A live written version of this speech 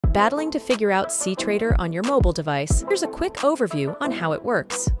battling to figure out cTrader on your mobile device, here's a quick overview on how it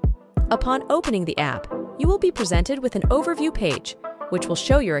works. Upon opening the app, you will be presented with an overview page, which will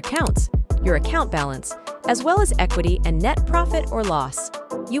show your accounts, your account balance, as well as equity and net profit or loss.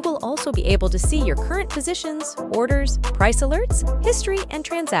 You will also be able to see your current positions, orders, price alerts, history, and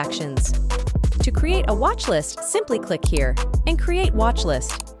transactions. To create a watch list, simply click here and create watch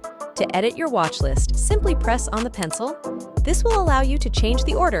list. To edit your watch list, simply press on the pencil. This will allow you to change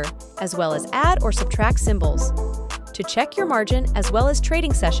the order, as well as add or subtract symbols. To check your margin as well as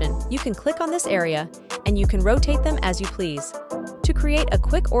trading session, you can click on this area and you can rotate them as you please. To create a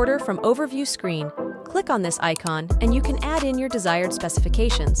quick order from overview screen, click on this icon and you can add in your desired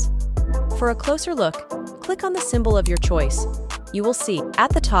specifications. For a closer look, click on the symbol of your choice. You will see,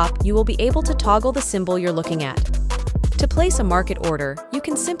 at the top, you will be able to toggle the symbol you're looking at. To place a market order, you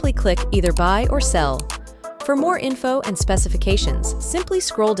can simply click either buy or sell. For more info and specifications, simply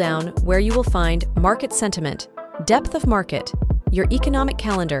scroll down where you will find market sentiment, depth of market, your economic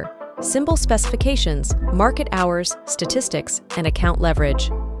calendar, symbol specifications, market hours, statistics, and account leverage.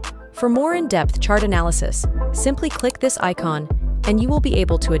 For more in-depth chart analysis, simply click this icon and you will be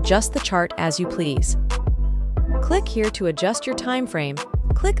able to adjust the chart as you please. Click here to adjust your time frame.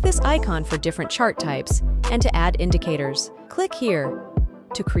 Click this icon for different chart types and to add indicators. Click here.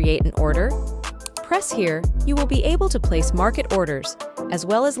 To create an order, press here. You will be able to place market orders as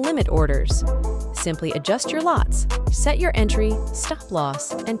well as limit orders. Simply adjust your lots, set your entry, stop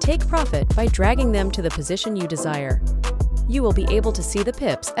loss, and take profit by dragging them to the position you desire. You will be able to see the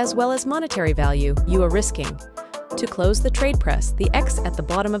pips as well as monetary value you are risking. To close the trade, press the X at the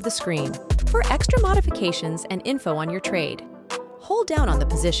bottom of the screen. For extra modifications and info on your trade, hold down on the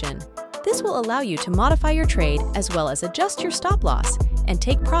position. This will allow you to modify your trade as well as adjust your stop loss and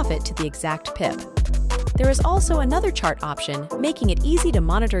take profit to the exact pip. There is also another chart option, making it easy to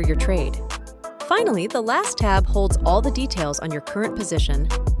monitor your trade. Finally, the last tab holds all the details on your current position.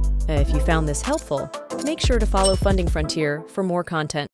 If you found this helpful, make sure to follow Funding Frontier for more content.